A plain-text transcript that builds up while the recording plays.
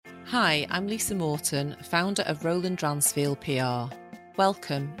Hi, I'm Lisa Morton, founder of Roland Dransfield PR.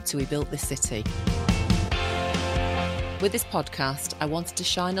 Welcome to We Built This City. With this podcast, I wanted to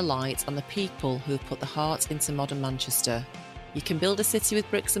shine a light on the people who have put the heart into modern Manchester. You can build a city with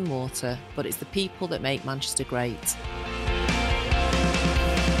bricks and mortar, but it's the people that make Manchester great.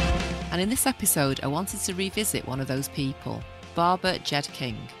 And in this episode, I wanted to revisit one of those people, Barber Jed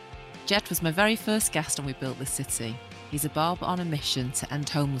King. Jed was my very first guest on We Built This City. He's a barber on a mission to end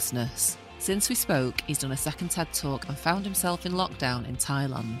homelessness. Since we spoke, he's done a second TED Talk and found himself in lockdown in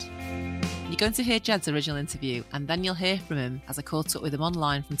Thailand. You're going to hear Jed's original interview, and then you'll hear from him as I caught up with him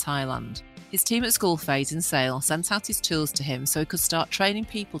online from Thailand. His team at School Fades in Sale sent out his tools to him so he could start training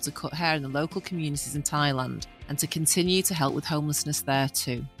people to cut hair in the local communities in Thailand and to continue to help with homelessness there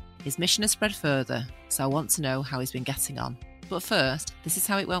too. His mission has spread further, so I want to know how he's been getting on. But first, this is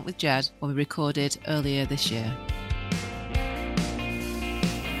how it went with Jed when we recorded earlier this year.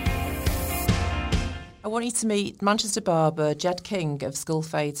 I want you to meet Manchester barber Jed King of School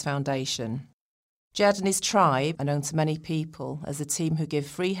Fades Foundation. Jed and his tribe are known to many people as a team who give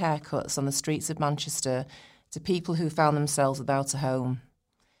free haircuts on the streets of Manchester to people who found themselves without a home.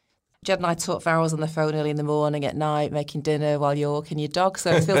 Jed and I talked for hours on the phone early in the morning, at night, making dinner while you're walking your dog,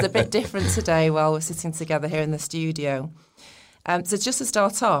 so it feels a bit different today while we're sitting together here in the studio. So just to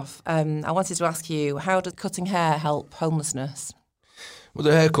start off, I wanted to ask you, how does cutting hair help homelessness? Well,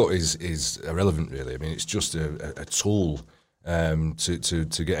 the haircut is irrelevant, really. I mean, it's just a tool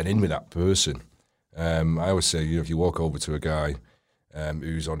to get an in with that person. I always say, if you walk over to a guy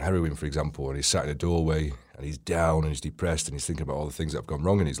who's on heroin, for example, and he's sat in a doorway and he's down and he's depressed and he's thinking about all the things that have gone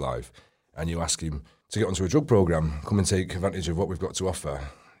wrong in his life, and you ask him to get onto a drug program, come and take advantage of what we've got to offer,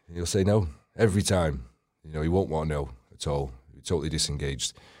 he'll say no every time. He won't want to know at all. He's totally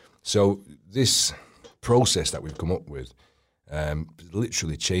disengaged. So this process that we've come up with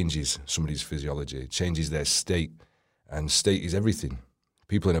literally changes somebody's physiology, changes their state, and state is everything.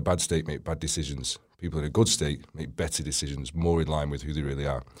 People in a bad state make bad decisions. People in a good state make better decisions, more in line with who they really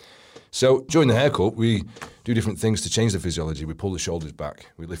are. So during the haircut, we do different things to change the physiology. We pull the shoulders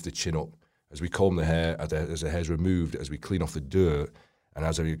back, we lift the chin up. As we comb the hair, as the hair's removed, as we clean off the dirt, and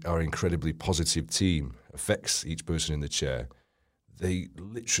as our incredibly positive team affects each person in the chair, they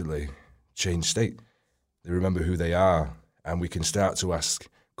literally change state. They remember who they are, and we can start to ask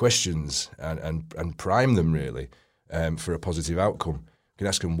questions and prime them, really, for a positive outcome. We can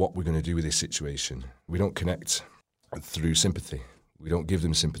ask them what we're going to do with this situation. We don't connect through sympathy. We don't give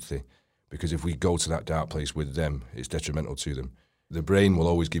them sympathy, because if we go to that dark place with them, it's detrimental to them. The brain will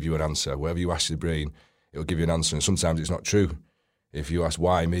always give you an answer. Whatever you ask the brain, it'll give you an answer, and sometimes it's not true. If you ask,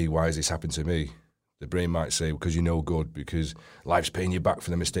 why me? Why has this happened to me? The brain might say, because you're no good, because life's paying you back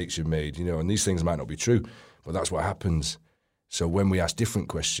for the mistakes you've made, and these things might not be true, but that's what happens. So when we ask different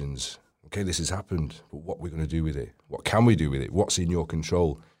questions, okay, this has happened, but what are we going to do with it? What can we do with it? What's in your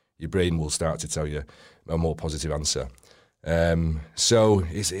control? Your brain will start to tell you a more positive answer. So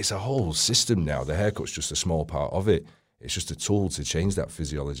it's a whole system now. The haircut's just a small part of it. It's just a tool to change that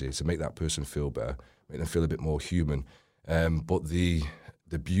physiology, to make that person feel better, make them feel a bit more human. But the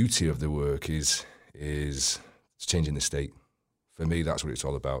beauty of the work is changing the state. For me, that's what it's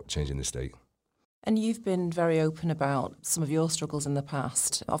all about, changing the state. And you've been very open about some of your struggles in the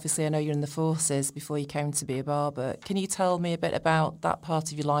past. Obviously, I know you're in the forces before you came to be a barber. Can you tell me a bit about that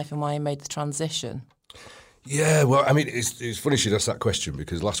part of your life and why you made the transition? Yeah, well, I mean, it's funny she'd ask that question,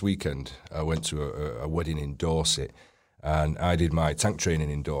 because last weekend I went to a wedding in Dorset, and I did my tank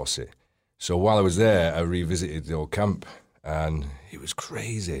training in Dorset. So while I was there, I revisited the old camp, and it was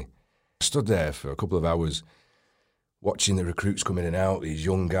crazy. I stood there for a couple of hours watching the recruits come in and out, these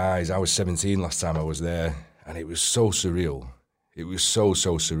young guys. I was 17 last time I was there, and it was so surreal. It was so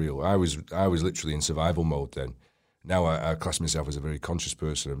surreal. I was literally in survival mode then. Now I class myself as a very conscious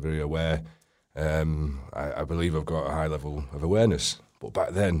person. I'm very aware. I believe I've got a high level of awareness. But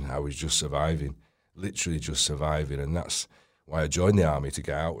back then, I was just surviving, literally just surviving, and that's why I joined the army, to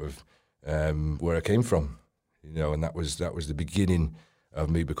get out of where I came from. And that was the beginning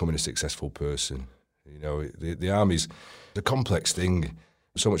of me becoming a successful person. The army's a complex thing.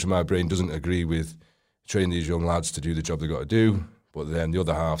 So much of my brain doesn't agree with training these young lads to do the job they've got to do, but then the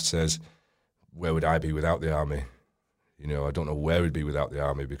other half says, where would I be without the army? I don't know where I'd be without the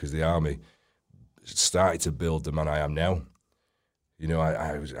army, because the army started to build the man I am now.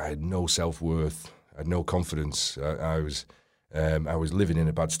 I had no self-worth, I had no confidence. I was living in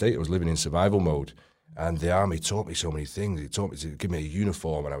a bad state. I was living in survival mode. And the army taught me so many things. It taught me to give me a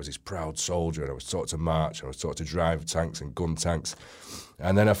uniform, and I was this proud soldier, and I was taught to march, and I was taught to drive tanks and gun tanks.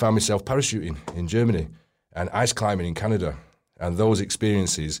 And then I found myself parachuting in Germany and ice climbing in Canada. And those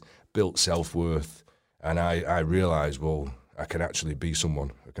experiences built self-worth, and I realised, well, I can actually be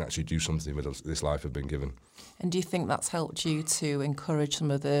someone. I can actually do something with this life I've been given. And do you think that's helped you to encourage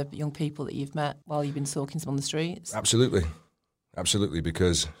some of the young people that you've met while you've been talking to them on the streets? Absolutely,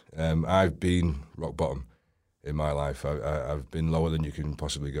 because I've been rock bottom in my life. I've been lower than you can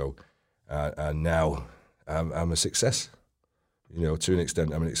possibly go, and now I'm a success. You know, to an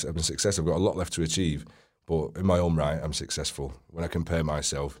extent, I'm a success. I've got a lot left to achieve, but in my own right, I'm successful when I compare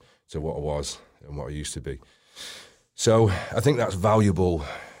myself to what I was and what I used to be. So I think that's valuable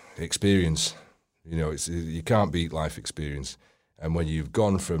experience. You know, you can't beat life experience. And when you've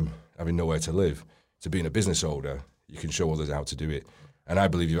gone from having nowhere to live to being a business owner, you can show others how to do it. And I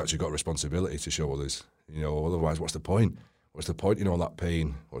believe you've actually got a responsibility to show others. You know, otherwise, what's the point? What's the point in all that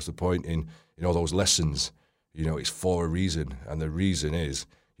pain? What's the point in all those lessons? You know, it's for a reason. And the reason is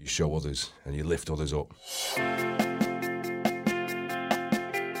you show others and you lift others up.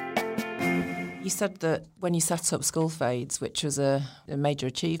 You said that when you set up Skull Fades, which was a major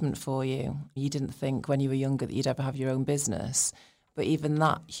achievement for you, you didn't think when you were younger that you'd ever have your own business. But even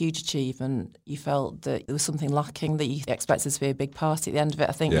that huge achievement, you felt that there was something lacking, that you expected to be a big part at the end of it,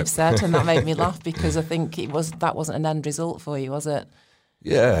 I think you've said, and that made me laugh because I think that wasn't an end result for you, was it?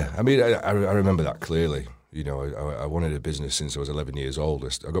 Yeah, I mean, I remember that clearly. You know, I wanted a business since I was 11 years old.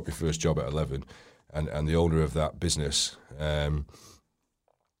 I got my first job at 11, and the owner of that business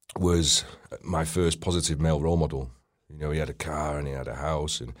was my first positive male role model. You know, he had a car and he had a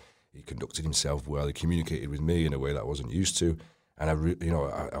house and he conducted himself well. He communicated with me in a way that I wasn't used to. And I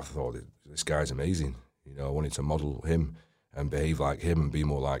thought, this guy's amazing. You know, I wanted to model him and behave like him and be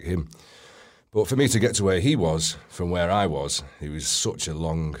more like him. But for me to get to where he was from where I was, it was such a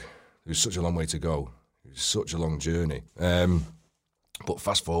long way to go. It was such a long journey. But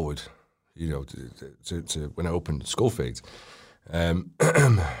fast forward, you know, to when I opened Skull Fades,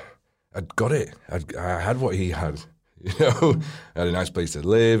 I'd got it. I had what he had. You know, I had a nice place to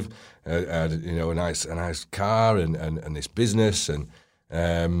live. I had, you know, a nice car and this business, and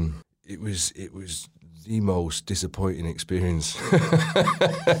it was the most disappointing experience.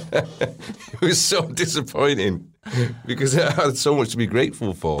 It was so disappointing because I had so much to be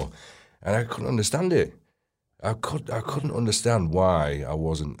grateful for, and I couldn't understand it. I couldn't understand why I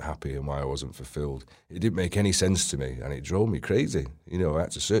wasn't happy and why I wasn't fulfilled. It didn't make any sense to me, and it drove me crazy. You know, I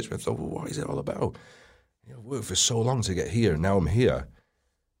had to search. I thought, well, what is it all about? You know, I worked for so long to get here, and now I'm here.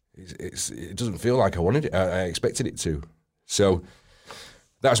 It doesn't feel like I wanted it. I expected it to. So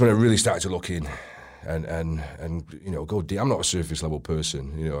that's when I really started to look in and you know, go deep. I'm not a surface level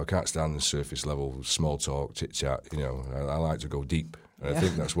person. You know, I can't stand the surface level small talk, chit chat. You know, I like to go deep, and I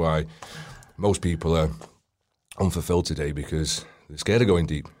think that's why most people are unfulfilled today, because they're scared of going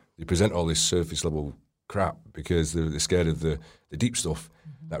deep. They present all this surface level crap because they're scared of the deep stuff.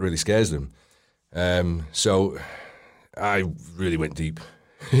 That really scares them. So I really went deep.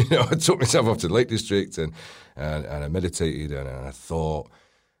 You know, I took myself off to the Lake District and I meditated and I thought,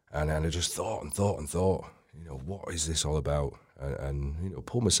 and I just thought. You know, what is this all about? And you know,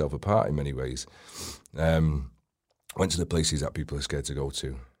 pulled myself apart in many ways. Went to the places that people are scared to go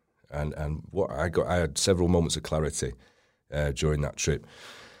to. And what I had several moments of clarity during that trip,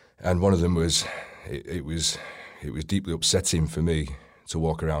 and one of them was it was deeply upsetting for me to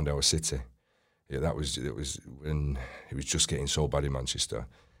walk around our city. Yeah, it was when it was just getting so bad in Manchester,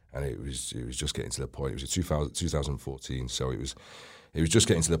 and it was just getting to the point. It was 2014, so it was just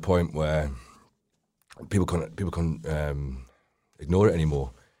getting to the point where people couldn't ignore it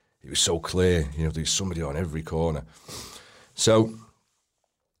anymore. It was so clear, you know, there's somebody on every corner. So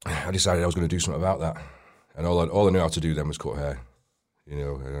I decided I was going to do something about that, and all I knew how to do then was cut hair. You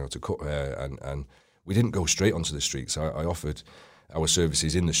know, to cut hair, and we didn't go straight onto the streets. I offered our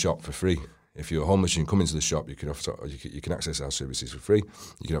services in the shop for free. If you're homeless, you can come into the shop. You can access our services for free.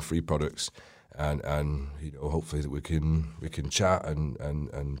 You can have free products, and you know, hopefully that we can chat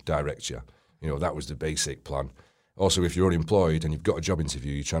and direct you. You know, that was the basic plan. Also, if you're unemployed and you've got a job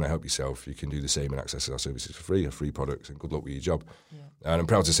interview, you're trying to help yourself, you can do the same and access our services for free, have free products, and good luck with your job. Yeah. And I'm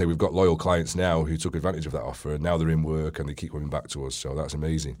proud to say we've got loyal clients now who took advantage of that offer, and now they're in work and they keep coming back to us, so that's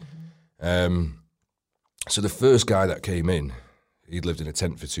amazing. Mm-hmm. So the first guy that came in, he'd lived in a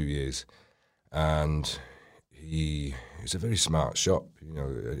tent for 2 years, and he was a very smart shop. You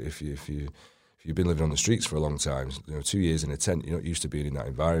know, if you've been living on the streets for a long time, you know, 2 years in a tent, you're not used to being in that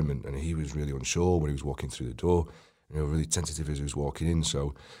environment, and he was really unsure when he was walking through the door, you know, really tentative as he was walking in.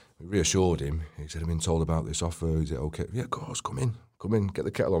 So we reassured him. He said, I've been told about this offer. Is it okay? Yeah, of course, come in, get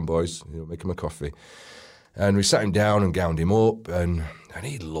the kettle on, boys, you know, make him a coffee. And we sat him down and gowned him up, and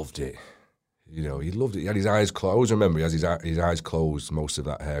he loved it. You know, he loved it. He had his eyes closed. I always remember he has his eyes closed most of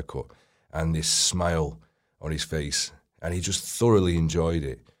that haircut, and this smile on his face, and he just thoroughly enjoyed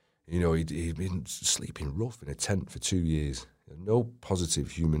it. You know, he'd been sleeping rough in a tent for 2 years, no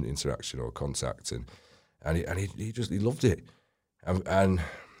positive human interaction or contact, and he loved it, and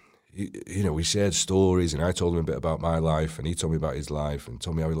you know, we shared stories, and I told him a bit about my life, and he told me about his life, and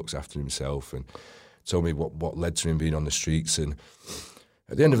told me how he looks after himself, and told me what led to him being on the streets. And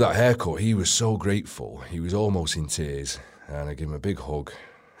at the end of that haircut, he was so grateful. He was almost in tears, and I gave him a big hug,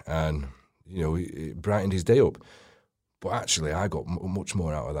 and you know, it brightened his day up. But actually, I got much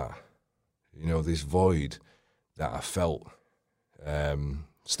more out of that. You know, this void that I felt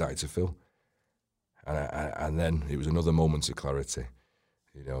started to fill, and then it was another moment of clarity.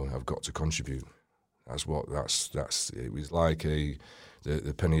 You know, I've got to contribute. That's. It was like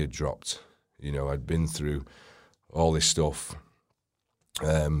the penny had dropped. You know, I'd been through all this stuff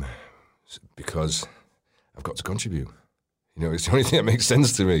because I've got to contribute. You know, it's the only thing that makes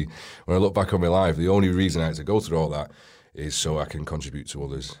sense to me when I look back on my life. The only reason I had to go through all that is so I can contribute to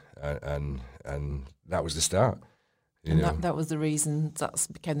others, and that was the start. You know, that was the reason. That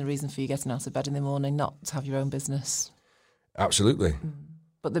became the reason for you getting out of bed in the morning, not to have your own business. Absolutely.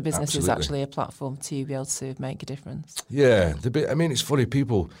 But the business is actually a platform to be able to make a difference. Yeah, I mean, it's funny.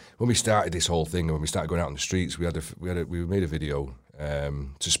 People, when we started this whole thing, when we started going out on the streets, we made a video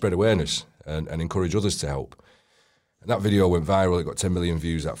to spread awareness and encourage others to help. And that video went viral. It got 10 million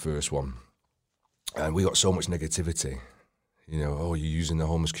views, that first one, and we got so much negativity. You know, oh, you're using the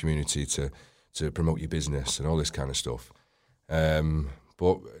homeless community to promote your business and all this kind of stuff.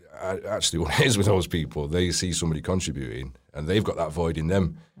 But actually, what it is with those people, they see somebody contributing, and they've got that void in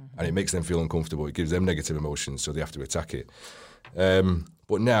them, and it makes them feel uncomfortable. It gives them negative emotions, so they have to attack it.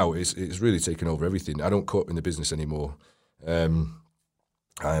 But now it's really taken over everything. I don't cut in the business anymore.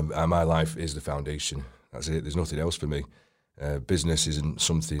 My life is the foundation. That's it. There's nothing else for me. Business isn't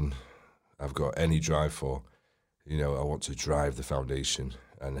something I've got any drive for. You know, I want to drive the foundation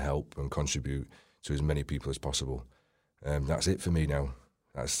and help and contribute to as many people as possible. That's it for me now.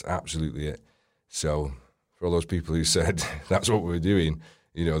 That's absolutely it. So for all those people who said that's what we're doing,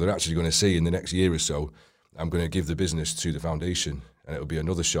 you know, they're actually going to see in the next year or so, I'm going to give the business to the foundation, and it'll be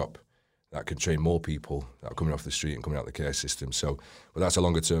another shop that can train more people that are coming off the street and coming out of the care system. So, but that's a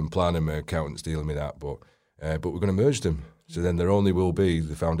longer term plan, and my accountant's dealing with that. But we're going to merge them. So then there only will be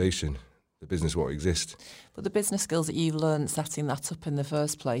the foundation. The business won't exist. But the business skills that you've learned setting that up in the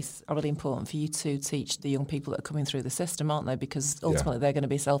first place are really important for you to teach the young people that are coming through the system, aren't they? Because ultimately they're going to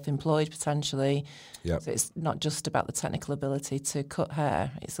be self-employed potentially. Yep. So it's not just about the technical ability to cut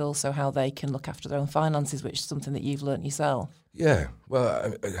hair. It's also how they can look after their own finances, which is something that you've learnt yourself. Yeah.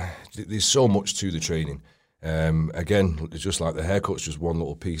 Well, there's so much to the training. Again, just like the haircut's just one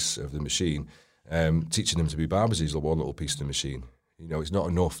little piece of the machine. Teaching them to be barbers is one little piece of the machine. You know, it's not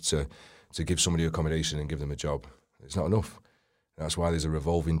enough to give somebody accommodation and give them a job. It's not enough. That's why there's a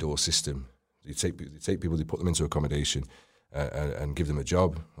revolving door system. You take people, they put them into accommodation and give them a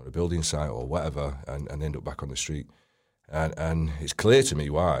job on a building site or whatever, and end up back on the street. And it's clear to me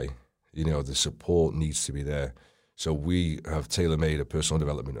why. You know, the support needs to be there. So we have tailor-made a personal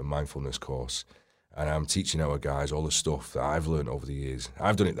development and mindfulness course, and I'm teaching our guys all the stuff that I've learned over the years.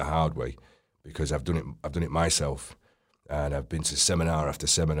 I've done it the hard way because I've done it myself. And I've been to seminar after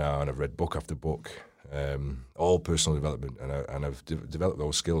seminar, and I've read book after book, all personal development, and I've developed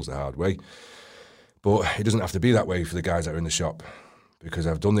those skills the hard way. But it doesn't have to be that way for the guys that are in the shop, because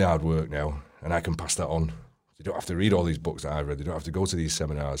I've done the hard work now, and I can pass that on. They don't have to read all these books that I've read. They don't have to go to these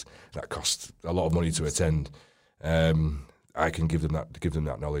seminars that cost a lot of money to attend. I can give them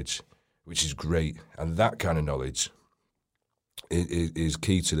that knowledge, which is great, and that kind of knowledge is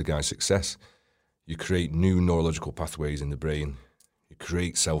key to the guy's success. You create new neurological pathways in the brain. You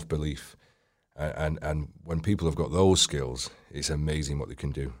create self-belief. And when people have got those skills, it's amazing what they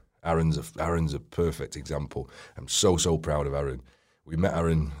can do. Aaron's a perfect example. I'm so proud of Aaron. We met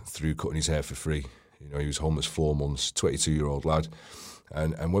Aaron through cutting his hair for free. You know, he was homeless 4 months, 22-year-old lad.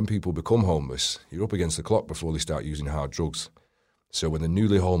 And when people become homeless, you're up against the clock before they start using hard drugs. So when they're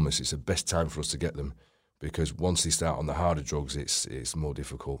newly homeless, it's the best time for us to get them, because once they start on the harder drugs, it's more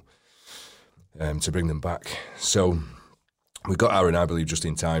difficult to bring them back. So we got Aaron, I believe, just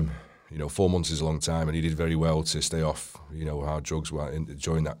in time. You know, 4 months is a long time, and he did very well to stay off, you know, hard drugs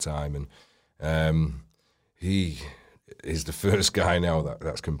during that time. And he is the first guy now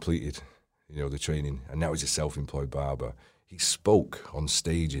that's completed, you know, the training, and now he's a self-employed barber. He spoke on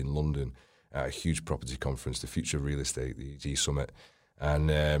stage in London at a huge property conference, the Future of Real Estate, the EG Summit,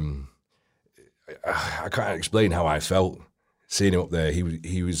 and I can't explain how I felt seeing him up there.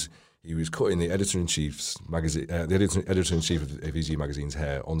 He he was cutting the editor-in-chief's magazine, editor-in-chief of Easy Magazine's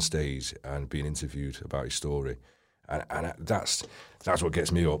hair on stage and being interviewed about his story. And that's what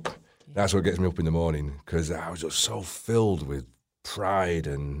gets me up. That's what gets me up in the morning, because I was just so filled with pride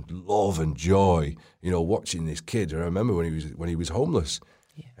and love and joy, watching this kid. I remember when he was homeless,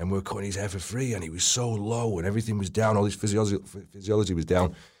 and we were cutting his hair for free, and he was so low, and everything was down. All his physiology was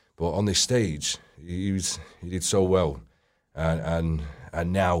down. But on this stage, he did so well, and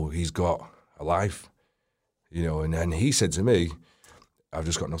now he's got a life, And he said to me, "I've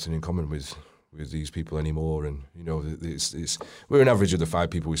just got nothing in common with these people anymore." And we're an average of the 5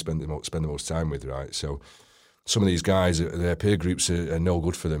 people we spend the most time with, right? So some of these guys, their peer groups are no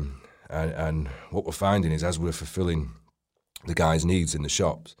good for them. And what we're finding is, as we're fulfilling the guys' needs in the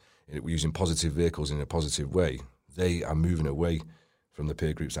shops, we're using positive vehicles in a positive way, they are moving away from the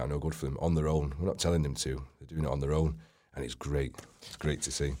peer groups that are no good for them on their own. We're not telling them to. They're doing it on their own. And it's great. It's great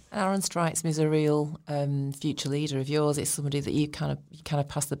to see. Aaron strikes me as a real future leader of yours. It's somebody that you kind of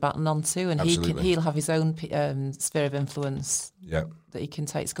pass the baton on to, and he'll have his own sphere of influence. Yeah. That he can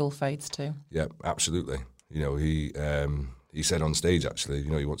take skull fades to. Yeah, absolutely. He said on stage, actually,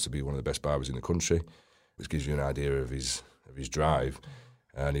 he wants to be one of the best barbers in the country, which gives you an idea of his drive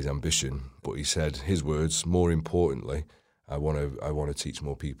and his ambition. But he said, his words, more importantly, I want to teach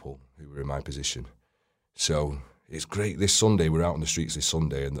more people who are in my position. So it's great. This Sunday, we're out on the streets this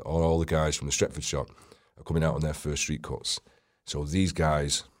Sunday, and all the guys from the Stretford shop are coming out on their first street cuts. So these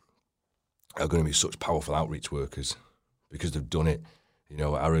guys are going to be such powerful outreach workers because they've done it.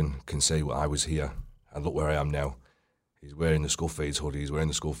 Aaron can say, well, I was here, and look where I am now. He's wearing the Skull Fades hoodie, he's wearing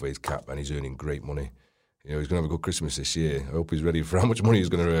the Skull Fades cap, and he's earning great money. He's going to have a good Christmas this year. I hope he's ready for how much money he's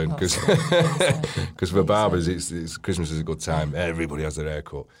going to earn, because for barbers, it's Christmas is a good time. Everybody has their hair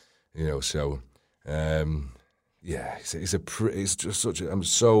cut, So, it's just I'm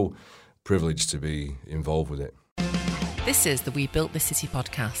so privileged to be involved with it. This is the We Built This City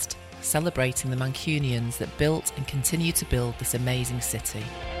podcast, celebrating the Mancunians that built and continue to build this amazing city.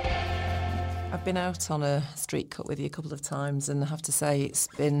 I've been out on a street cut with you a couple of times, and I have to say it's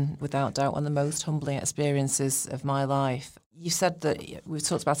been, without doubt, one of the most humbling experiences of my life. You said that we've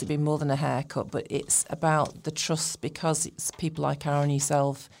talked about it being more than a haircut, but it's about the trust, because it's people like Aaron and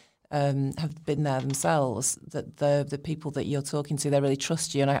yourself have been there themselves, that the people that you're talking to, they really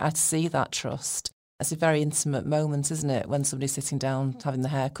trust you, and I see that trust. It's a very intimate moment, isn't it, when somebody's sitting down having the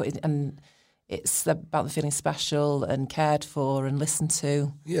haircut, and it's about the feeling special and cared for and listened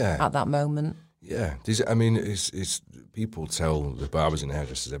to at that moment. Yeah, it's people tell the barbers and the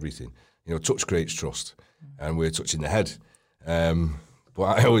hairdressers everything. Touch creates trust, and we're touching the head. But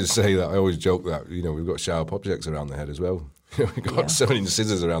I always joke that we've got sharp objects around the head as well. We've got 17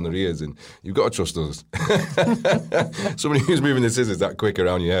 scissors around the ears, and you've got to trust us. Somebody who's moving the scissors that quick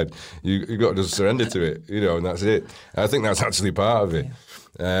around your head, you've got to just surrender to it, and that's it. I think that's actually part of it.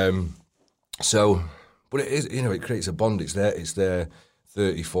 Yeah. But it is, it creates a bond. It's there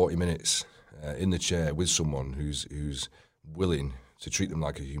 30, 40 minutes in the chair with someone who's willing to treat them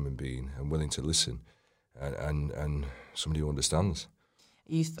like a human being and willing to listen, and somebody who understands.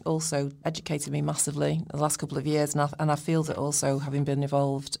 You've also educated me massively the last couple of years, and I feel that also, having been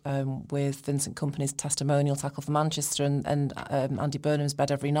involved with Vincent Company's testimonial tackle for Manchester and Andy Burnham's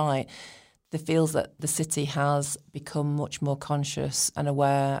Bed Every Night, there feels that the city has become much more conscious and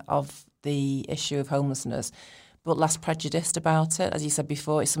aware of the issue of homelessness, but less prejudiced about it. As you said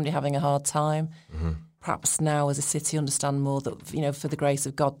before, it's somebody having a hard time. Mm-hmm. Perhaps now as a city understand more that, for the grace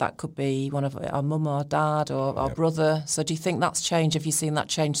of God, that could be one of our mum or dad or our brother. So do you think that's changed? Have you seen that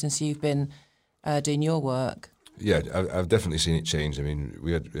change since you've been doing your work? Yeah, I've definitely seen it change.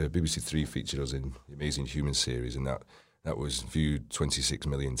 We had BBC Three featured us in the Amazing Human series, and that was viewed 26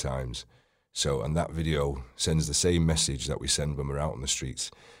 million times. So, and that video sends the same message that we send when we're out on the streets.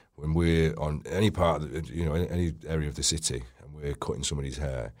 When we're on any part of any area of the city, and we're cutting somebody's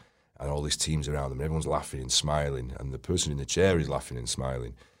hair, and all these teams around them, and everyone's laughing and smiling, and the person in the chair is laughing and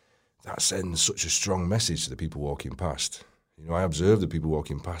smiling, that sends such a strong message to the people walking past. I observe the people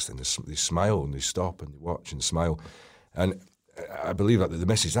walking past, and they smile, and they stop, and they watch and smile. And I believe that the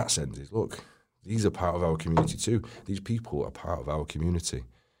message that sends is, look, these are part of our community too. These people are part of our community.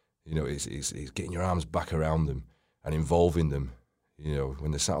 It's getting your arms back around them and involving them. When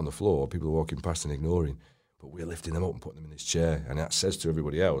they're sat on the floor, people are walking past and ignoring, but we're lifting them up and putting them in this chair, and that says to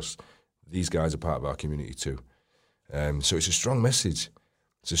everybody else, these guys are part of our community too. So it's a strong message.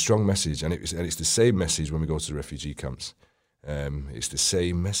 It's a strong message, and it's the same message when we go to the refugee camps. It's the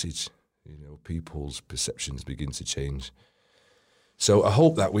same message. People's perceptions begin to change. So I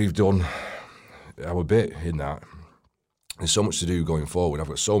hope that we've done our bit in that. there's so much to do going forward. I've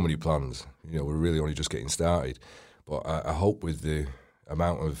got so many plans. You know, we're really only just getting started. But I hope with the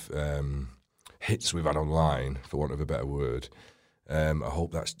amount of hits we've had online, for want of a better word, I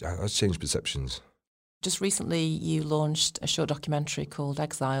hope that's changed perceptions. Just recently, you launched a short documentary called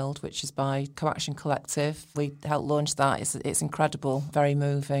Exiled, which is by Co-Action Collective. We helped launch that. It's incredible, very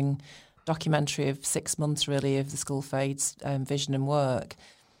moving documentary of 6 months, really, of the School Fade's vision and work.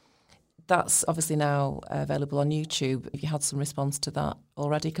 That's obviously now available on YouTube. Have you had some response to that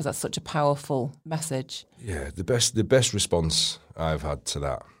already? Because that's such a powerful message. Yeah, the best response I've had to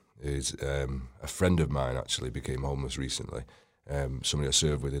that is a friend of mine actually became homeless recently, somebody I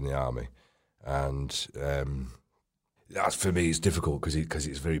served with in the army. And that for me is difficult because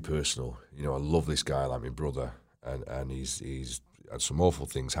it's very personal. You know, I love this guy like my brother, and he's had some awful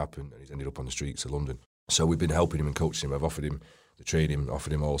things happen, and he's ended up on the streets of London. So we've been helping him and coaching him. I've offered him the training,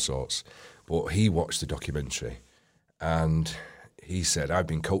 offered him all sorts. But he watched the documentary, and he said, I've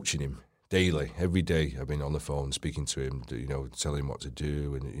been coaching him daily, every day. I've been on the phone speaking to him, you know, telling him what to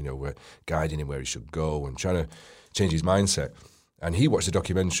do, and you know, we're guiding him where he should go, and trying to change his mindset. And he watched the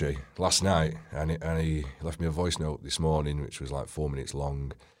documentary last night, and he left me a voice note this morning, which was like 4 minutes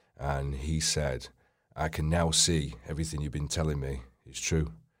long. And he said, I can now see everything you've been telling me is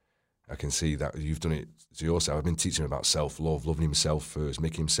true. I can see that you've done it to yourself. I've been teaching him about self-love, loving himself first,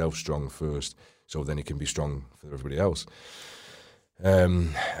 making himself strong first, so then he can be strong for everybody else.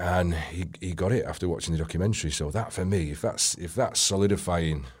 And he got it after watching the documentary. So that, for me, if that's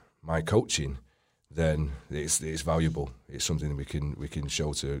solidifying my coaching, then it's valuable. It's something that we can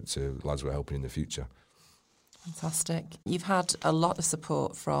show to lads we're helping in the future. Fantastic. You've had a lot of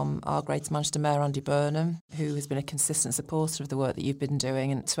support from our Greater Manchester Mayor, Andy Burnham, who has been a consistent supporter of the work that you've been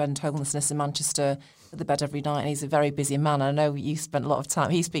doing and to end homelessness in Manchester at the bed every night. And he's a very busy man. I know you spent a lot of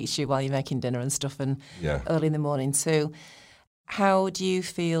time. He speaks to you while you're making dinner and stuff, and early in the morning too. How do you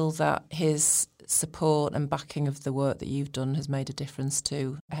feel that his support and backing of the work that you've done has made a difference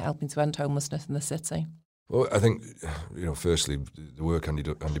to helping to end homelessness in the city? Well, I think, you know, firstly, the work Andy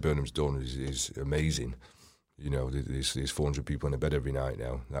Burnham's done is amazing. You know, there's 400 people in a bed every night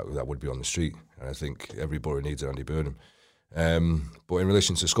now that would be on the street, and I think every borough needs an Andy Burnham. But in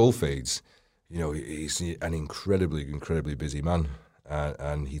relation to School Fades, you know, he's an incredibly busy man,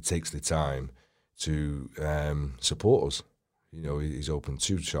 and he takes the time to support us. You know, he's opened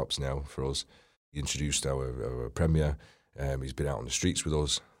 2 shops now for us. He introduced our Premier. He's been out on the streets with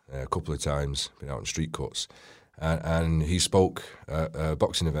us a couple of times, been out on street cuts. And he spoke at a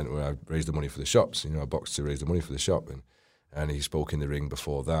boxing event where I raised the money for the shops. You know, I boxed to raise the money for the shop. And he spoke in the ring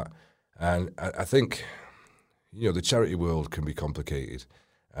before that. And I think, you know, the charity world can be complicated.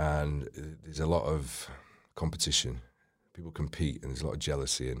 And there's a lot of competition. People compete, and there's a lot of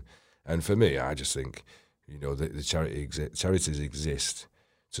jealousy. And for me, I just think, you know, the charities exist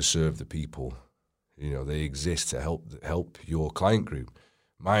to serve the people. You know, they exist to help your client group.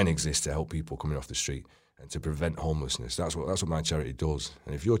 Mine exists to help people coming off the street and to prevent homelessness. That's what my charity does.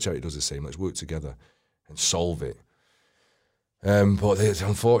 And if your charity does the same, let's work together and solve it. But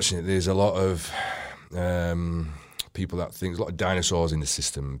unfortunately, there's a lot of people that think, there's a lot of dinosaurs in the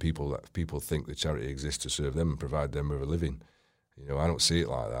system. People think the charity exists to serve them and provide them with a living. You know, I don't see it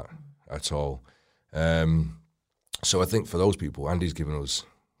like that at all. So I think for those people, Andy's given us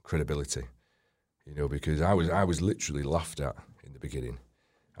credibility. You know, because I was literally laughed at in the beginning.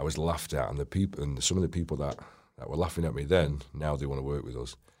 I was laughed at, and some of the people that were laughing at me then, now they want to work with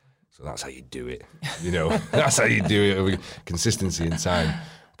us. So that's how you do it. You know, that's how you do it, with consistency in time.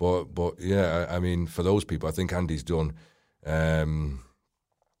 But yeah, I mean, for those people, I think Andy's done an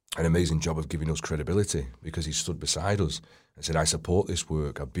amazing job of giving us credibility, because he stood beside us and said, I support this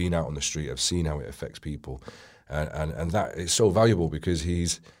work. I've been out on the street. I've seen how it affects people. And that is so valuable, because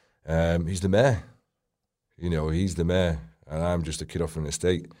he's the mayor. You know, he's the mayor, and I'm just a kid off an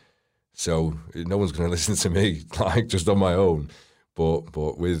estate. So no one's going to listen to me, like, just on my own.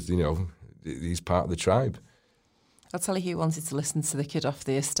 But with, you know, he's part of the tribe. I'll tell you who wanted to listen to the kid off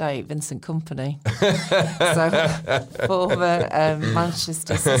the estate, Vincent Kompany. So, former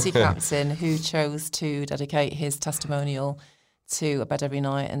Manchester City captain who chose to dedicate his testimonial to A Bed Every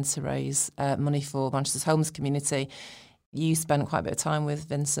Night and to raise money for Manchester's homeless community. You spent quite a bit of time with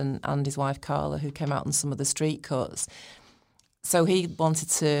Vincent and his wife Carla, who came out on some of the street cuts. So he wanted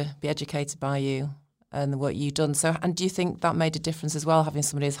to be educated by you and the work you've done. So, and do you think that made a difference as well, having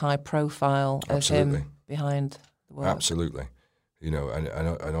somebody as high profile as him behind the work? Absolutely. You know,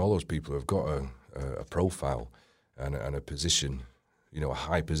 and all those people have got a profile and a position, you know, a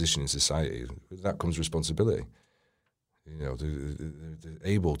high position in society. With that comes responsibility. You know, they're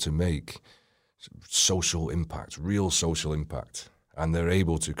able to make social impact, real social impact, and they're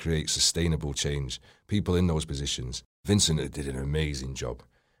able to create sustainable change. People in those positions. Vincent did an amazing job,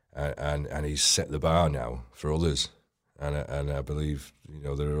 and he's set the bar now for others, and I believe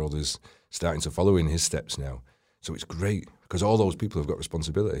there are others starting to follow in his steps now. So it's great because all those people have got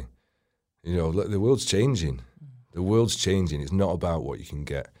responsibility. The world's changing. The world's changing. It's not about what you can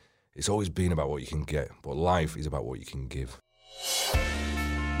get. It's always been about what you can get, but life is about what you can give.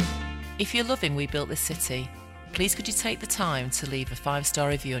 If you're loving We Built This City, please could you take the time to leave a 5-star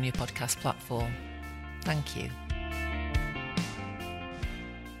review on your podcast platform? Thank you.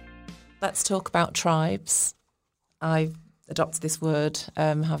 Let's talk about tribes. I've adopted this word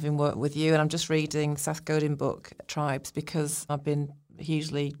having worked with you, and I'm just reading Seth Godin book, Tribes, because I've been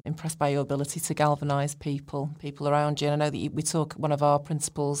hugely impressed by your ability to galvanise people around you. And I know that we talk, one of our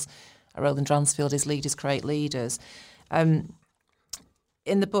principles at Roland Dransfield is leaders create leaders. In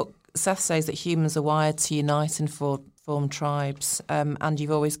the book, Seth says that humans are wired to unite and form tribes, and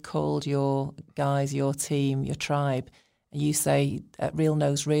you've always called your guys, your team, your tribe. And you say real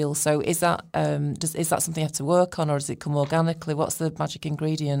knows real. So is that is that something you have to work on, or does it come organically? What's the magic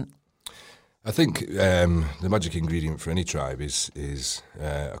ingredient? I think the magic ingredient for any tribe is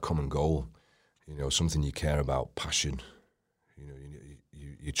a common goal. Something you care about, passion.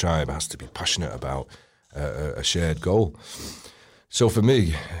 Your tribe has to be passionate about a shared goal. So for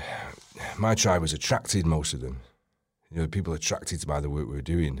me, my tribe was attracted, most of them. People attracted by the work we were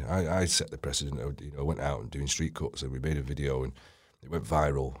doing. I set the precedent. I went out and doing street cuts, and we made a video, and it went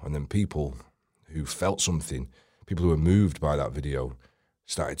viral. And then people who felt something, people who were moved by that video,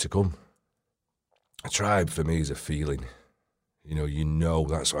 started to come. A tribe for me is a feeling.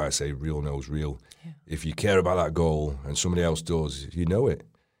 That's why I say real knows real. Yeah. If you care about that goal and somebody else does, you know it.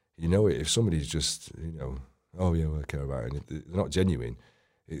 If somebody's just, oh yeah, well, I care about it, and they're not genuine,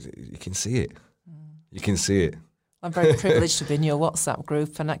 you can see it. You can see it. I'm very privileged to be in your WhatsApp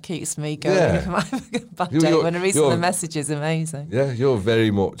group, and that keeps me going if I'm having a bad day. When I read some of the messages, amazing. Yeah, you're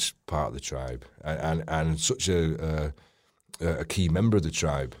very much part of the tribe, and such a key member of the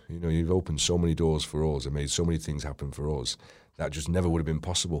tribe. You've opened so many doors for us and made so many things happen for us that just never would have been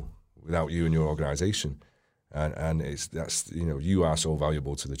possible without you and your organisation. And you are so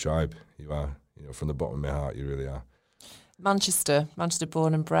valuable to the tribe. You are, from the bottom of my heart, you really are. Manchester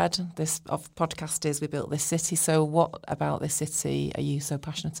born and bred. This podcast is We Built This City. So what about this city are you so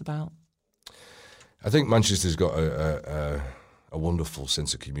passionate about? I think Manchester's got a wonderful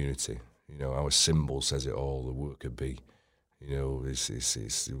sense of community. Our symbol says it all, the worker bee. We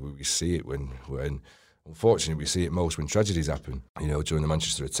see it when unfortunately we see it most when tragedies happen. During the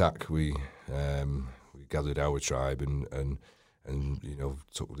Manchester attack, we gathered our tribe and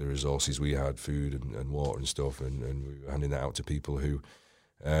took the resources we had, food and water and stuff, and we were handing that out to people who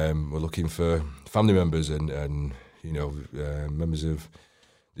were looking for family members and members of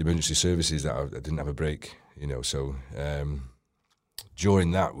the emergency services that didn't have a break. So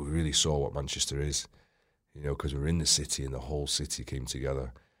during that, we really saw what Manchester is. Because we're in the city and the whole city came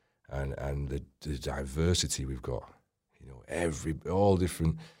together, and the diversity we've got, all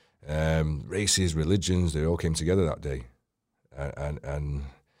different races, religions, they all came together that day, and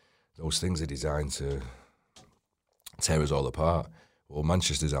those things are designed to tear us all apart. Well,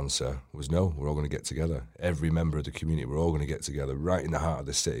 Manchester's answer was no, we're all going to get together. Every member of the community, we're all going to get together right in the heart of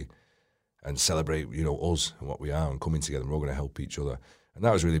the city and celebrate, us and what we are, and coming together, we're all going to help each other. And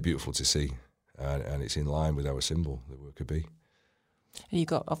that was really beautiful to see. And it's in line with our symbol, the worker bee. You've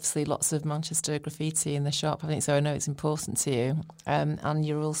got obviously lots of Manchester graffiti in the shop, I think, so I know it's important to you. And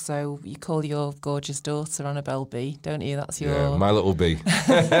you call your gorgeous daughter Annabelle Bee, don't you? That's your... Yeah, my little bee.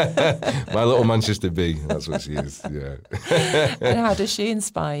 My little Manchester bee, that's what she is, yeah. And how does she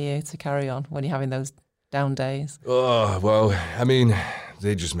inspire you to carry on when you're having those down days? Oh, well, I mean,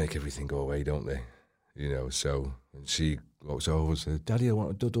 they just make everything go away, don't they? So she... So I was Daddy, I want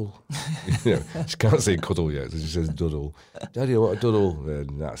a doodle. She can't say cuddle yet, so she says doodle. Daddy, I want a doodle.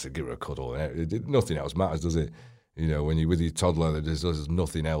 And I said, give her a cuddle. Nothing else matters, does it? When you're with your toddler, there's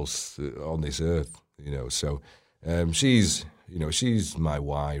nothing else on this earth. So she's my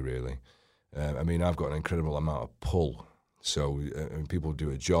why, really. I've got an incredible amount of pull. So people do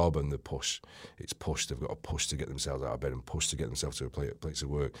a job and it's push. They've got to push to get themselves out of bed and push to get themselves to a place of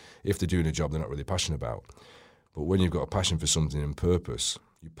work. If they're doing a job they're not really passionate about. But when you've got a passion for something and purpose,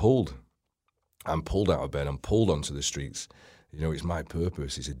 you're pulled. I'm pulled out of bed. I'm pulled onto the streets. It's my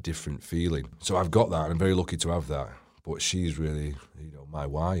purpose. It's a different feeling. So I've got that, and I'm very lucky to have that. But she's really, my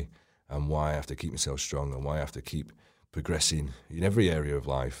why, and why I have to keep myself strong, and why I have to keep progressing in every area of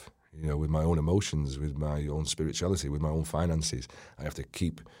life. with my own emotions, with my own spirituality, with my own finances. I have to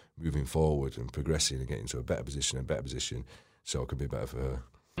keep moving forward and progressing and getting to a better position, so I can be better for her.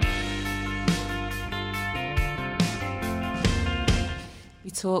 We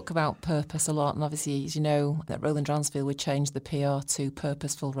talk about purpose a lot, and obviously, as you know, at Roland Dransfield, we changed the PR to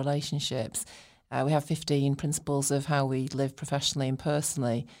purposeful relationships. We have 15 principles of how we live professionally and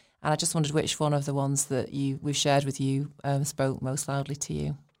personally, and I just wondered which one of the ones that we've shared with you spoke most loudly to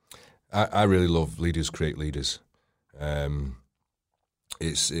you. I really love leaders create leaders.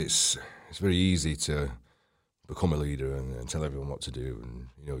 It's very easy to become a leader and tell everyone what to do, and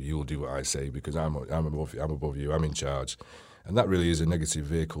you'll do what I say because I'm above you, I'm in charge. And that really is a negative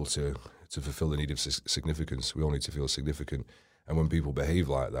vehicle to fulfill the need of significance. We all need to feel significant. And when people behave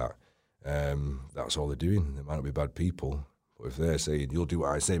like that, that's all they're doing. They might not be bad people, but if they're saying, you'll do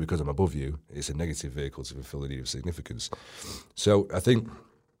what I say because I'm above you, it's a negative vehicle to fulfill the need of significance. So I think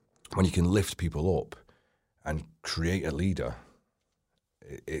when you can lift people up and create a leader,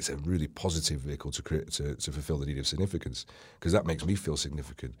 it's a really positive vehicle to fulfill the need of significance, because that makes me feel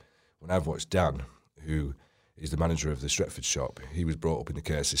significant. When I've watched Dan, who is the manager of the Stretford shop, he was brought up in the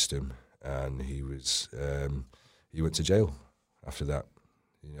care system, and he went to jail after that,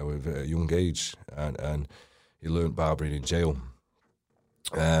 at a young age, and he learnt barbering in jail.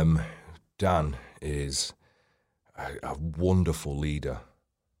 Dan is a wonderful leader.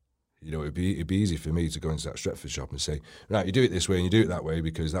 It'd be easy for me to go into that Stretford shop and say, right, you do it this way and you do it that way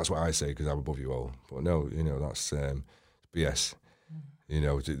because that's what I say because I'm above you all. But no, that's BS.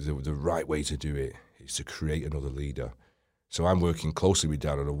 The right way to do it is to create another leader. So I'm working closely with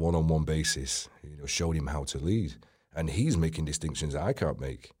Dan on a one-on-one basis, showing him how to lead. And he's making distinctions that I can't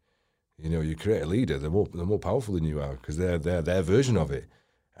make. You create a leader, they're more powerful than you are because they're their version of it.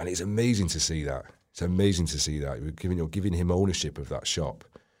 And it's amazing to see that. It's amazing to see that. You're giving him ownership of that shop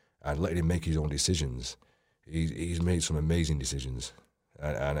and letting him make his own decisions. He's made some amazing decisions.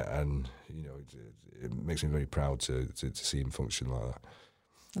 And it makes me very proud to see him function like that.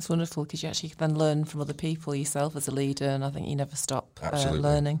 That's wonderful because you actually then learn from other people yourself as a leader, and I think you never stop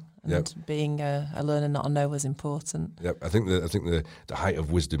learning. And being a learner, not a knower, is important. Yep, I think the height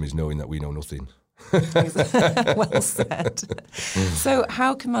of wisdom is knowing that we know nothing. Well said. So,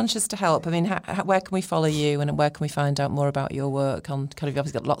 how can Manchester help? I mean, where can we follow you, and where can we find out more about your work? You've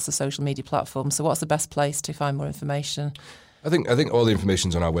obviously got lots of social media platforms. So, what's the best place to find more information? I think all the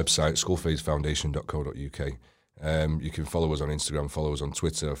information's on our website, skullfadefoundation.co.uk. You can follow us on Instagram, follow us on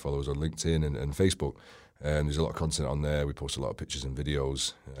Twitter, follow us on LinkedIn and Facebook. There's a lot of content on there. We post a lot of pictures and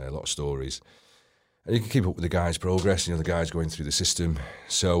videos, a lot of stories. And you can keep up with the guys' progress, the guys going through the system.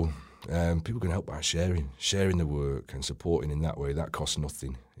 So people can help by sharing the work and supporting in that way. That costs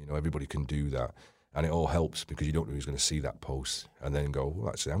nothing. Everybody can do that. And it all helps because you don't know who's going to see that post and then go, well,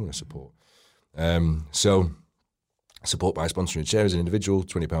 actually, I'm going to support. So support by sponsoring share as an individual,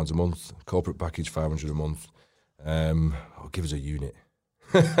 £20 a month, corporate package, $500 a month. Give us a unit.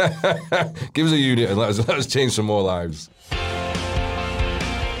 Give us a unit and let us change some more lives.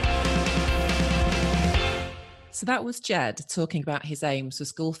 So that was Jed talking about his aims for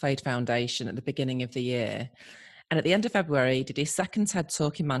Skull Fade Foundation at the beginning of the year. And at the end of February, did his second TED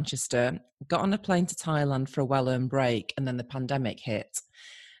Talk in Manchester, got on a plane to Thailand for a well-earned break, and then the pandemic hit.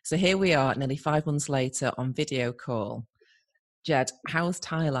 So here we are nearly 5 months later on video call. Jed, how's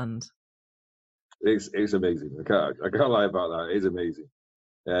Thailand? It's amazing. I can't lie about that. It is amazing.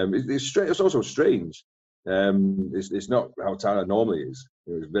 It's also strange. It's not how Thailand normally is.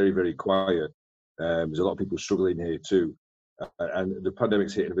 It's very, very quiet. There's a lot of people struggling here too, and the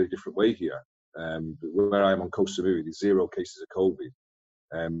pandemic's hit in a very different way here. Where I am on Koh Samui, there's 0 cases of COVID,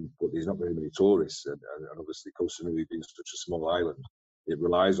 but there's not very many tourists, and obviously Koh Samui being such a small island, it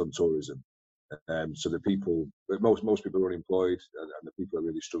relies on tourism. So the people, most people are unemployed, and the people are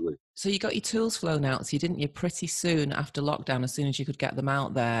really struggling. So you got your tools flown out to you, didn't you, pretty soon after lockdown, as soon as you could get them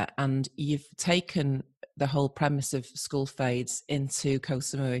out there, and you've taken the whole premise of Skull Fades into Koh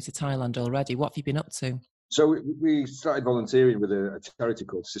Samui to Thailand already. What have you been up to? So we started volunteering with a charity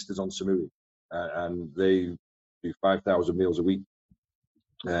called Sisters on Samui, and they do 5,000 meals a week,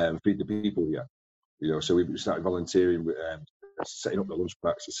 feed the people here. So we started volunteering with setting up the lunch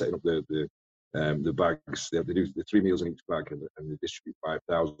packs, setting up the bags. They do the 3 meals in each bag, and they distribute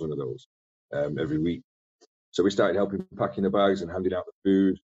 5,000 of those every week. So we started helping packing the bags and handing out the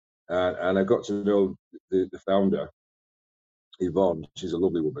food. And I got to know the founder, Yvonne. She's a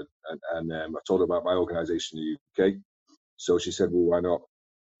lovely woman. And I told her about my organisation in the UK. So she said, well, why not,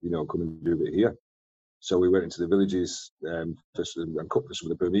 come and do it here? So we went into the villages and cooked for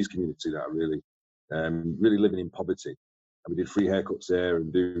some of the Burmese community that are really living in poverty. and we did free haircuts there,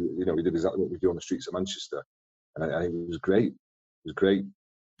 and we did exactly what we do on the streets of Manchester, and it was great. It was great.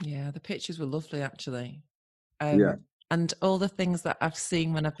 Yeah, the pictures were lovely, actually. Yeah. And all the things that I've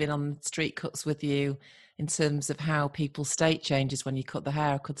seen when I've been on street cuts with you, in terms of how people's state changes when you cut the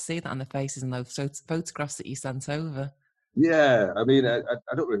hair, I could see that on the faces in those photographs that you sent over. Yeah, I mean, I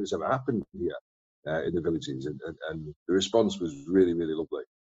don't know if it's ever happened here in the villages, and the response was really, really lovely,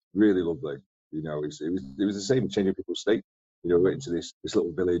 really lovely. It was the same changing people's state. We went into this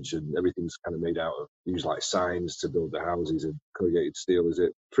little village, and everything's kind of made out of use like signs to build the houses, and corrugated steel. Is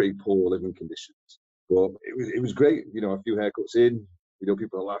it pretty poor living conditions? But it was great. A few haircuts in,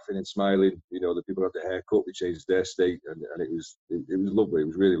 people are laughing and smiling. The people had their haircut, we changed their state, and it was lovely. It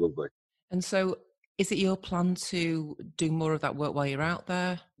was really lovely. And so, is it your plan to do more of that work while you're out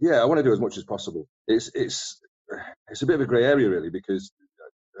there? Yeah, I want to do as much as possible. It's a bit of a grey area really, because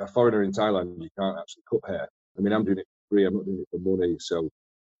a foreigner in Thailand, you can't actually cut hair. I mean, I'm doing it for free. I'm not doing it for money, so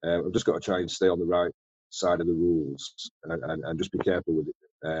I've just got to try and stay on the right side of the rules and just be careful with it.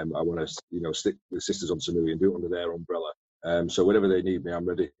 I want to stick with Sisters on Samui and do it under their umbrella. So whenever they need me, I'm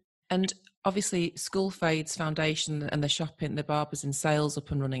ready. And obviously, School Fades Foundation and the Barbers in sales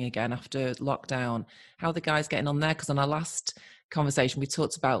up and running again after lockdown. How are the guys getting on there? Because on our last conversation, we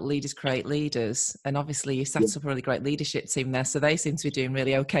talked about leaders create leaders, and obviously you set up a really great leadership team there, so they seem to be doing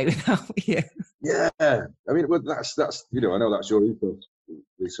really okay without you. Yeah, I mean, well, that's I know that's your ethos,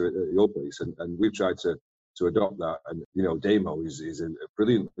 Lisa, at your place, and we've tried to adopt that. And Damo is a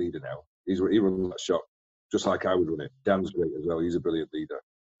brilliant leader now. He runs that shop just like I would run it. Dan's great as well. He's a brilliant leader,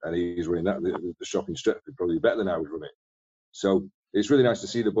 and he's running the shop in Stretford probably better than I would run it. So it's really nice to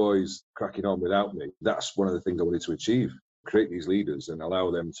see the boys cracking on without me. That's one of the things I wanted to achieve: create these leaders and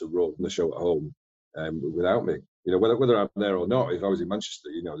allow them to run the show at home without me. Whether I'm there or not, if I was in Manchester,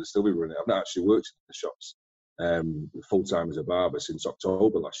 they'd still be running it. I've not actually worked in the shops full time as a barber since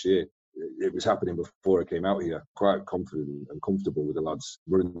October last year. It was happening before I came out here. Quite confident and comfortable with the lads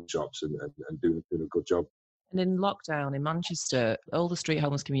running the shops and doing a good job. And in lockdown in Manchester, all the street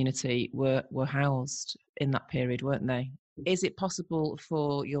homeless community were housed in that period, weren't they? Is it possible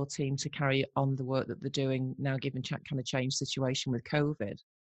for your team to carry on the work that they're doing now, given kind of changed situation with COVID?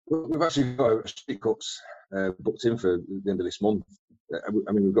 We've actually got street cuts booked in for the end of this month.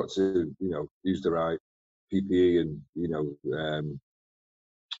 I mean, we've got to, use the right PPE and,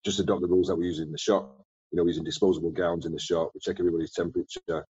 just adopt the rules that we use in the shop. We're using disposable gowns in the shop. We check everybody's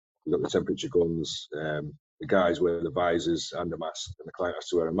temperature. We've got the temperature guns. The guys wear the visors and a mask, and the client has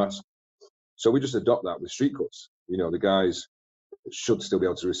to wear a mask. So we just adopt that with street cuts. The guys should still be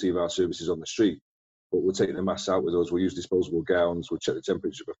able to receive our services on the street, but we're taking the masks out with us. We'll use disposable gowns. We'll check the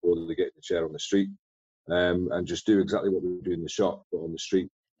temperature before they get in the chair on the street, and just do exactly what we do in the shop, but on the street.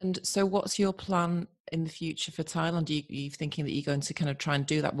 And so what's your plan in the future for Thailand? Are you thinking that you're going to kind of try and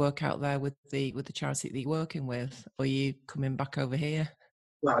do that work out there with the charity that you're working with, or are you coming back over here?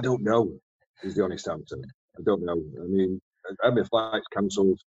 Well, I don't know, is the honest answer. I don't know. I mean, I had my flights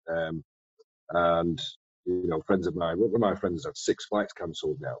cancelled, and friends of mine, one of my friends had 6 flights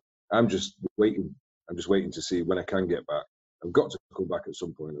cancelled now. I'm just waiting to see when I can get back. I've got to come back at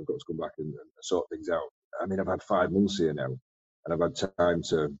some point. I've got to come back and sort things out. I mean, I've had 5 months here now, and I've had time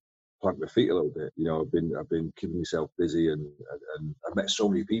to plant my feet a little bit. I've been keeping myself busy, and I've met so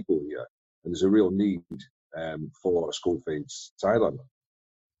many people here, and there's a real need for a School Fades Thailand.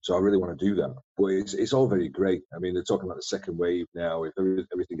 So I really want to do that. But it's all very great. I mean, they're talking about the second wave now. If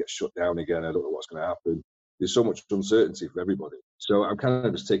everything gets shut down again, I don't know what's going to happen. There's so much uncertainty for everybody. So I'm kind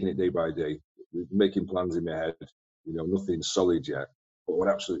of just taking it day by day, making plans in my head. Nothing solid yet. But I would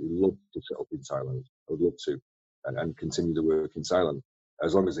absolutely love to set up in Thailand. I would love to, and continue the work in Thailand,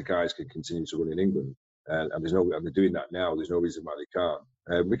 as long as the guys can continue to run in England. And they're doing that now. There's no reason why they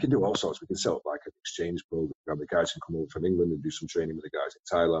can't. We can do all sorts. We can set up like an exchange program. The guys can come over from England and do some training with the guys in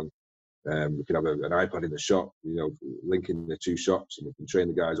Thailand. We can have an iPad in the shop, linking the 2 shops, and we can train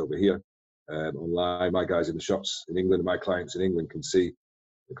the guys over here online. My guys in the shops in England and my clients in England can see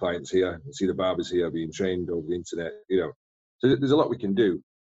the clients here and see the barbers here being trained over the internet. So there's a lot we can do.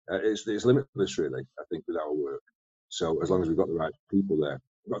 It's limitless, really, I think, with our work. So as long as we've got the right people there,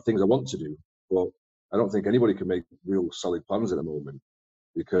 I've got things I want to do, but I don't think anybody can make real solid plans at the moment,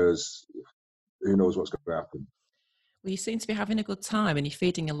 because who knows what's going to happen. Well, you seem to be having a good time, and you're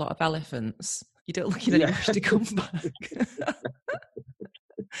feeding a lot of elephants. You don't look in any rush to come back.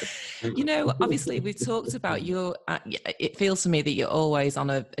 Obviously, we've talked about it feels to me that you're always on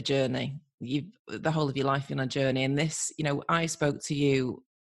a journey. The whole of your life in a journey. And this, I spoke to you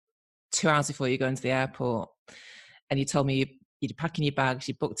 2 hours before you go into the airport, and you told me you're packing your bags,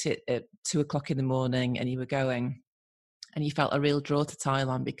 you booked it at 2:00 in the morning, and you were going. and you felt a real draw to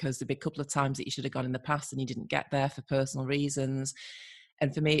Thailand because there'd be a couple of times that you should have gone in the past and you didn't get there for personal reasons.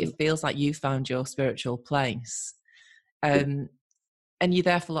 And for me, it feels like you found your spiritual place. And you're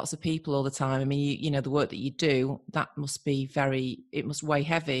there for lots of people all the time. I mean, you know, the work that you do, that must be it must weigh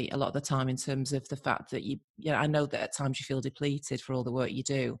heavy a lot of the time in terms of the fact that I know that at times you feel depleted for all the work you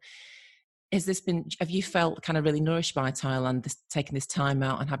do. Have you felt kind of really nourished by Thailand, taking this time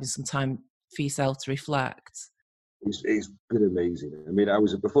out and having some time for yourself to reflect? It's been amazing. I mean,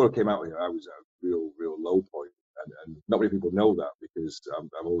 before I came out here, I was at a real low point, and not many people know that because I'm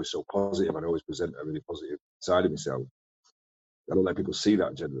always so positive and I always present a really positive side of myself. I don't let people see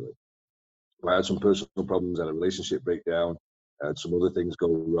that generally. I had some personal problems, I had a relationship breakdown, I had some other things go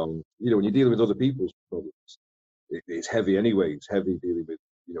wrong. You know, when you're dealing with other people's problems, it's heavy anyway. It's heavy dealing with,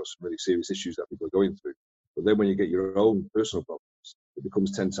 you know, some really serious issues that people are going through. But then when you get your own personal problems, it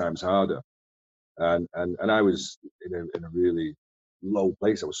becomes 10 times harder. And I was in a really low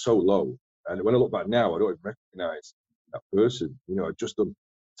place. I was so low. And when I look back now, I don't even recognise that person. You know, I'd just done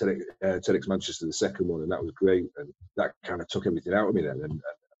TEDx Manchester, the second one, and that was great. And that kind of took everything out of me then.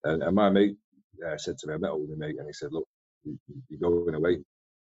 And my mate said to me, I met up with my mate, and he said, look, you're going away.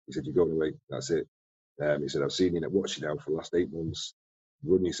 He said, you're going away. That's it. He said, I've seen you watch you now for the last 8 months,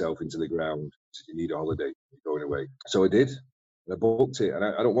 run yourself into the ground. He said, you need a holiday. You're going away. So I did. And I booked it. And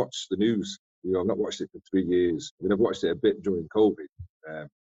I don't watch the news. You know, I've not watched it for 3 years. I mean, I've watched it a bit during COVID,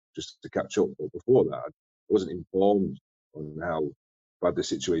 just to catch up. But before that, I wasn't informed on how bad the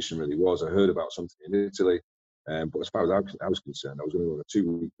situation really was. I heard about something in Italy. But as far as I was concerned, I was going to go on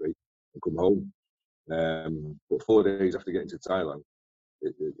a 2-week break and come home. But 4 days after getting to Thailand,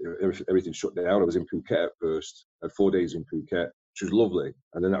 everything shut down. I was in Phuket at first. I had 4 days in Phuket, which was lovely.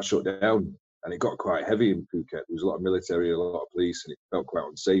 And then that shut down. And it got quite heavy in Phuket. There was a lot of military, a lot of police, and it felt quite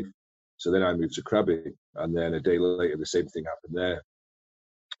unsafe. So then I moved to Krabi. And then a day later, the same thing happened there.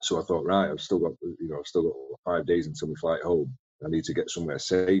 So I thought, right, I've still got 5 days until my flight home. I need to get somewhere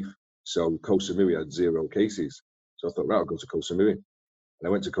safe. So Koh Samui had 0 cases. So I thought, right, I'll go to Koh Samui. And I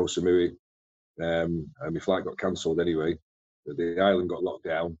went to Koh Samui. And my flight got cancelled anyway. The island got locked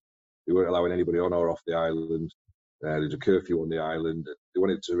down. They weren't allowing anybody on or off the island. There's a curfew on the island. They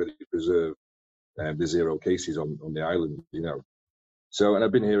wanted to really preserve the 0 cases on the island, you know. So, and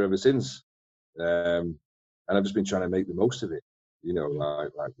I've been here ever since. And I've just been trying to make the most of it, you know,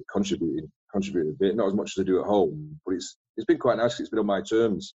 like contributing a bit. Not as much as I do at home, but it's been quite nice. It's been on my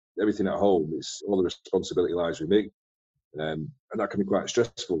terms. Everything at home, it's all the responsibility lies with me. And that can be quite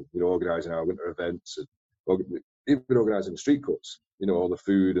stressful, you know, organising our winter events and even organising the street cuts, you know, all the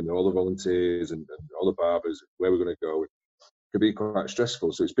food and all the volunteers and all the barbers, where we're going to go. It can be quite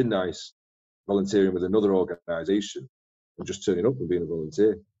stressful. So it's been nice volunteering with another organisation and just turning up and being a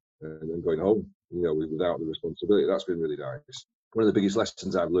volunteer and then going home, you know, without the responsibility. That's been really nice. One of the biggest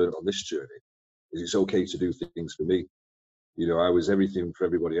lessons I've learned on this journey is it's okay to do things for me. You know, I was everything for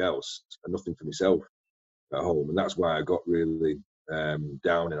everybody else and nothing for myself at home. And that's why I got really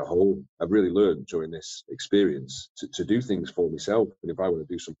down in a hole. I've really learned during this experience to do things for myself. And if I want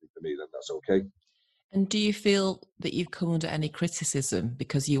to do something for me, then that's okay. And do you feel that you've come under any criticism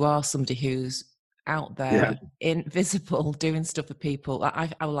because you are somebody who's out there, invisible, doing stuff for people? I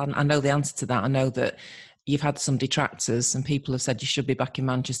know the answer to that. I know that you've had some detractors and people have said you should be back in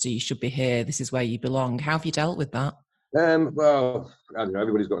Manchester, you should be here, this is where you belong. How have you dealt with that? Well, I don't know,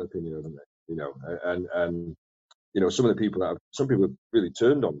 everybody's got an opinion, haven't they? You know, and you know, some people have really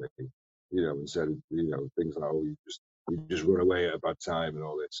turned on me, you know, and said, you know, things like, oh, you just run away at a bad time and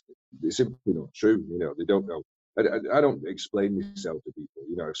all this. It's simply not true. You know, they don't know. I don't explain myself to people.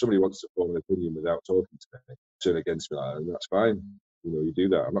 You know, if somebody wants to form an opinion without talking to me, turn against me, like that, that's fine. You know, you do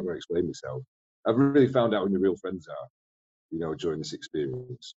that. I'm not going to explain myself. I've really found out who my real friends are, you know, during this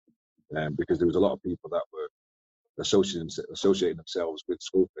experience, because there was a lot of people that were associating themselves with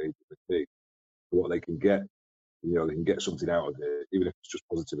school faith with me for what they can get. You know, they can get something out of it, even if it's just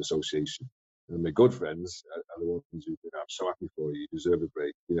positive association. And my good friends are the ones who think, I'm so happy for you, you deserve a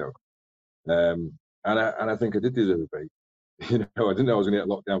break, you know. And I think I did deserve a break. You know, I didn't know I was going to get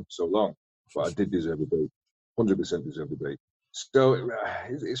locked down for so long, but I did deserve a break. 100% deserve a break. So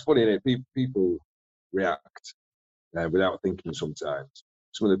it's funny, isn't it? People react without thinking sometimes.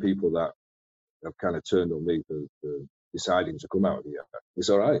 Some of the people that have kind of turned on me for deciding to come out of here, it's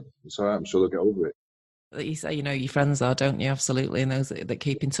all right. It's all right. I'm sure they'll get over it. That you say, you know, your friends are, don't you? Absolutely. And those that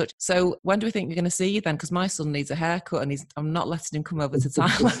keep in touch. So when do we think you're going to see you then? Because my son needs a haircut and I'm not letting him come over to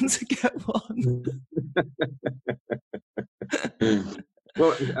Thailand to get one.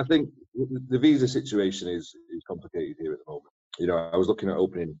 Well, I think the visa situation is complicated here at the moment. You know, I was looking at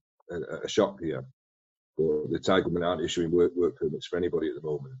opening a shop here, But the Thai government aren't issuing work permits for anybody at the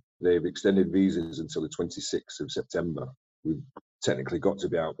moment. They've extended visas until the 26th of September. We've technically got to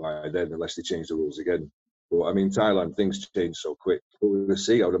be out by then unless they change the rules again. But I mean, Thailand, things change so quick. But we'll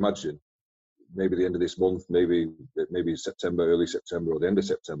see, I would imagine, maybe the end of this month, maybe September, early September, or the end of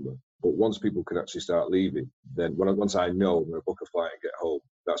September. But once people can actually start leaving, then once I know I'm going to book a flight and get home,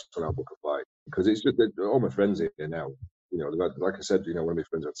 that's when I'll book a flight. Because it's just that all my friends here now, you know, like I said, you know, one of my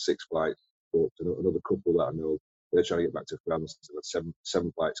friends had 6 flights, but another couple that I know, they're trying to get back to France, and had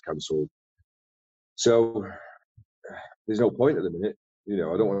seven flights cancelled. So there's no point at the minute. You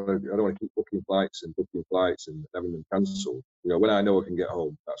know, I don't want to keep booking flights and having them cancelled. You know, when I know I can get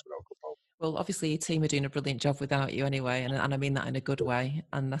home, that's when I'll come home. Well, obviously your team are doing a brilliant job without you anyway, and I mean that in a good way.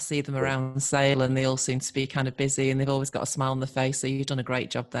 And I see them around sail, and they all seem to be kind of busy, and they've always got a smile on their face. So you've done a great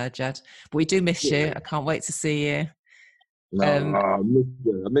job there, Jed. But we do miss you. I can't wait to see you. No, I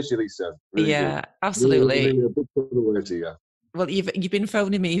miss you, Lisa. Really yeah, do. absolutely. Really a big word to you. Well, you've been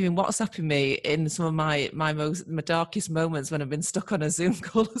phoning me, even WhatsApping me in some of my darkest moments when I've been stuck on a Zoom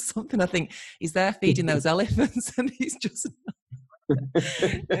call or something. I think he's there feeding those elephants, and he's just.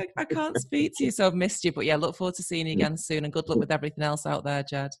 I can't speak to you, so I've missed you. But yeah, look forward to seeing you again soon, and good luck with everything else out there,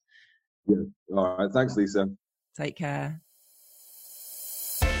 Jed. Yeah. All right. Thanks, Lisa. Take care.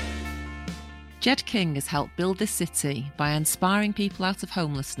 Jed King has helped build this city by inspiring people out of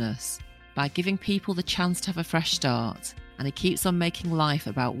homelessness, by giving people the chance to have a fresh start, and he keeps on making life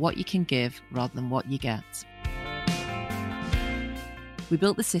about what you can give rather than what you get. We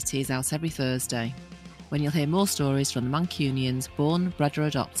Built the City is out every Thursday, when you'll hear more stories from the Mancunians born, bred or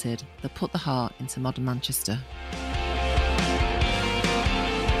adopted that put the heart into modern Manchester.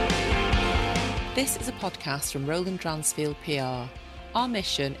 This is a podcast from Roland Dransfield PR. Our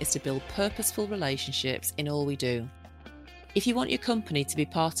mission is to build purposeful relationships in all we do. If you want your company to be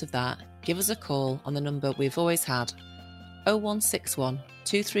part of that, give us a call on the number we've always had, 0161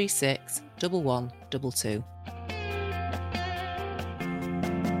 236 1122.